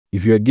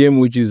If your game,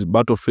 which is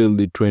Battlefield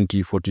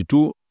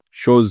 2042,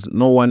 shows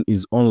no one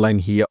is online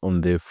here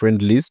on the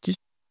friend list,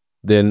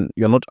 then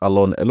you're not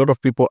alone. A lot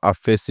of people are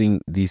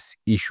facing this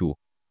issue.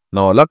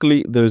 Now,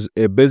 luckily, there's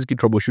a basic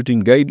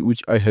troubleshooting guide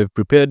which I have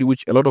prepared,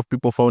 which a lot of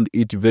people found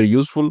it very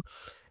useful,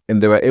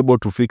 and they were able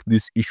to fix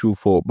this issue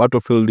for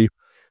Battlefield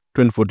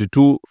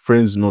 2042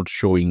 friends not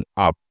showing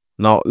up.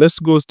 Now, let's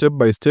go step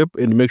by step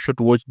and make sure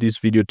to watch this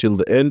video till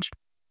the end,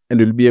 and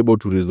you'll be able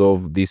to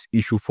resolve this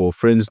issue for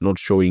friends not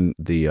showing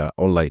the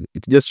online.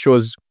 It just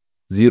shows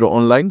 0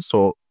 online,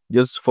 so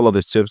just follow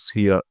the steps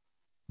here.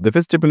 The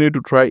first step you need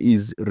to try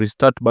is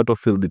restart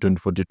Battlefield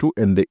 2042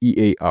 and the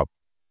EA app.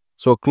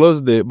 So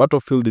close the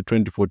Battlefield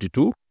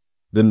 2042,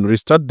 then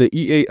restart the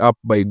EA app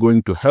by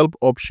going to Help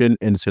option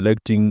and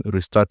selecting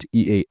Restart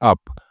EA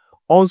app.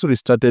 Once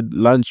restarted,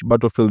 launch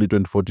Battlefield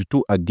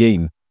 2042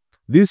 again.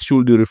 This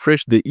should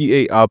refresh the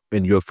EA app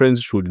and your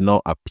friends should now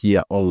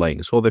appear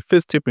online. So the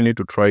first step you need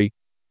to try,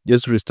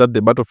 just restart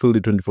the Battlefield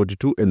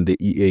 2042 and the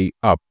EA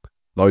app.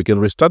 Now you can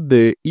restart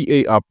the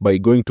EA app by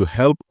going to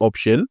Help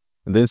option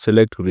and then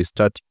select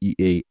Restart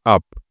EA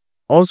app.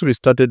 Once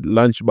restarted,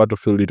 launch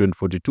Battlefield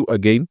 2042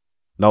 again.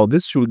 Now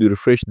this should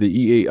refresh the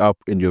EA app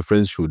and your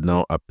friends should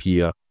now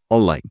appear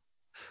online.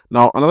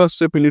 Now another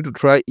step you need to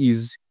try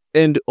is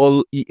end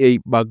all EA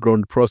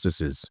background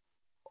processes.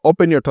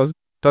 Open your task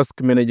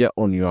manager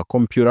on your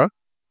computer,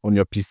 on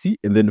your PC,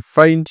 and then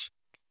find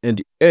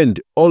and end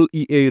all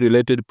EA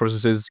related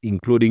processes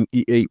including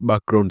EA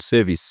background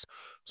service.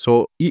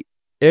 So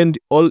end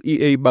all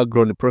EA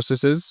background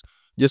processes.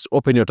 Just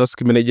open your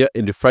task manager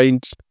and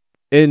find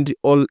end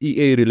all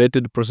EA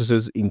related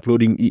processes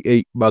including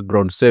EA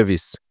background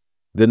service.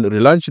 Then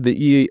relaunch the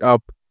EA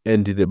app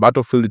and the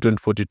Battlefield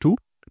 2042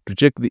 to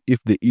check if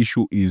the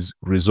issue is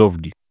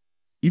resolved.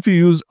 If you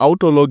use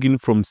auto login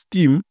from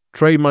Steam,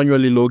 try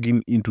manually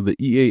logging into the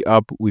EA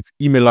app with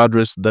email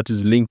address that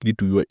is linked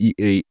to your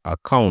EA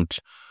account.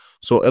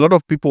 So a lot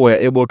of people were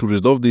able to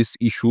resolve this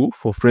issue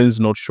for friends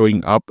not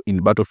showing up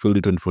in Battlefield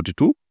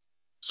 2042.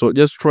 So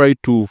just try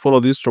to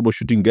follow this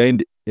troubleshooting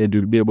guide and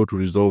you'll be able to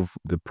resolve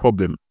the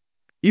problem.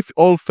 If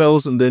all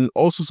fails, and then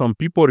also some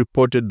people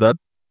reported that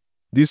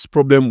this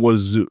problem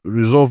was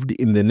resolved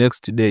in the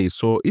next day.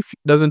 So if it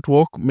doesn't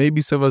work,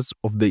 maybe servers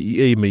of the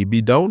EA may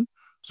be down.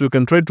 So you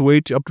can try to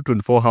wait up to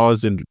 24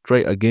 hours and try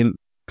again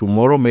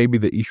tomorrow. Maybe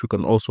the issue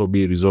can also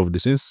be resolved.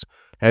 Since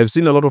I have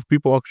seen a lot of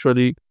people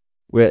actually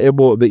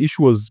the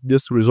issue was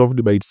just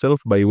resolved by itself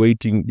by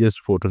waiting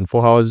just for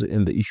 24 hours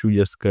and the issue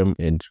just came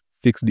and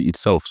fixed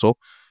itself. So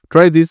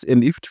try this,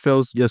 and if it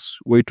fails, just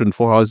wait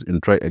 24 hours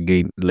and try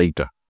again later.